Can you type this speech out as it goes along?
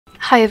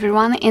Hi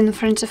everyone, in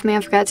front of me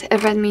I've got a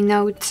Redmi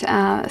Note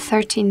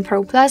 13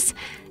 Pro Plus,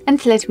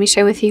 and let me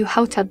share with you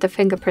how to add the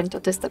fingerprint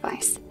on this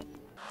device.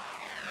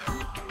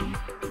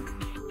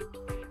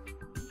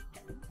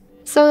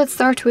 So let's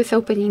start with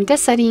opening the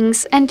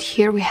settings, and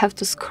here we have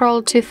to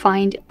scroll to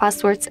find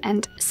passwords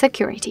and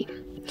security.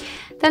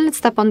 Then let's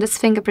tap on this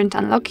fingerprint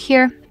unlock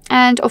here.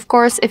 And of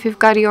course, if you've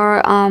got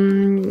your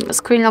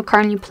screen lock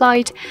currently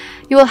applied,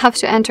 you will have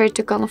to enter it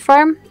to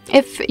confirm.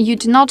 If you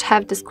do not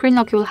have the screen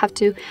lock, you will have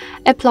to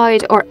apply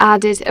it or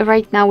add it.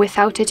 Right now,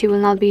 without it, you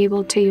will not be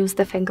able to use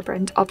the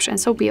fingerprint option,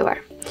 so be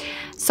aware.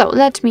 So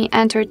let me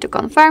enter it to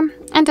confirm.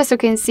 And as you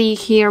can see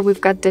here,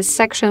 we've got this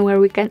section where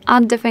we can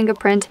add the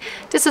fingerprint.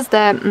 This is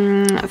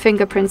the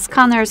fingerprint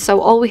scanner, so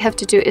all we have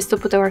to do is to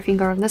put our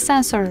finger on the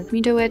sensor. Let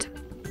me do it.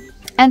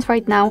 And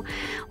right now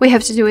we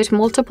have to do it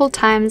multiple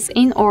times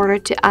in order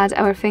to add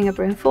our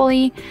fingerprint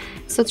fully.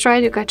 So try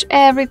to catch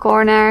every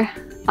corner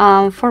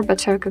for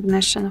better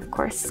recognition, of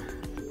course.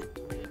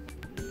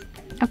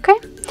 Okay,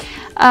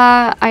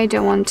 I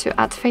don't want to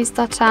add face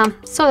data,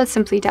 so let's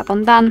simply tap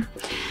on done.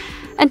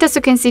 And as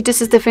you can see,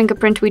 this is the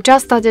fingerprint we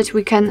just added.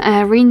 We can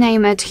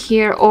rename it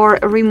here or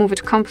remove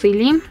it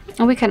completely.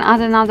 And we can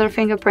add another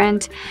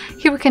fingerprint.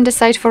 Here we can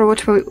decide for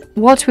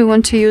what we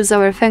want to use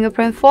our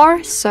fingerprint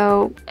for,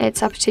 so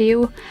it's up to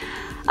you.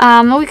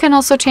 We can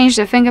also change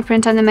the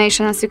fingerprint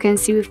animation. As you can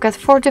see, we've got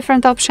 4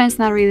 different options,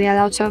 not really a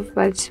lot of,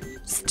 but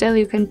still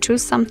you can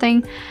choose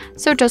something.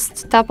 So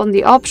just tap on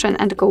the option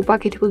and go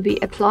back, it will be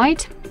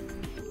applied.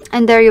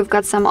 And there you've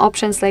got some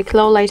options like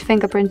low light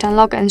fingerprint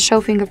unlock and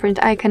show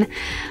fingerprint icon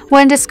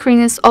when the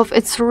screen is off.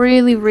 It's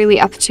really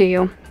up to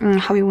you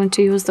how you want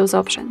to use those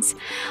options.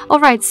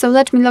 Alright, so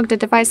let me lock the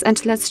device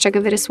and let's check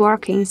if it is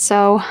working.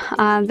 So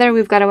there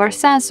we've got our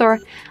sensor.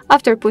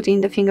 After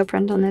putting the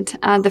fingerprint on it,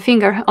 the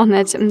finger on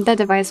it, the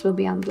device will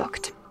be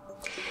unblocked.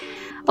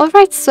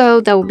 Alright,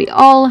 so that will be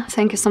all.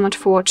 Thank you so much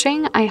for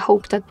watching. I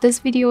hope that this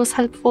video was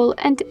helpful,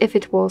 and if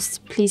it was,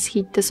 please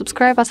hit the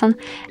subscribe button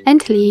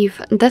and leave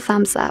the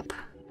thumbs up.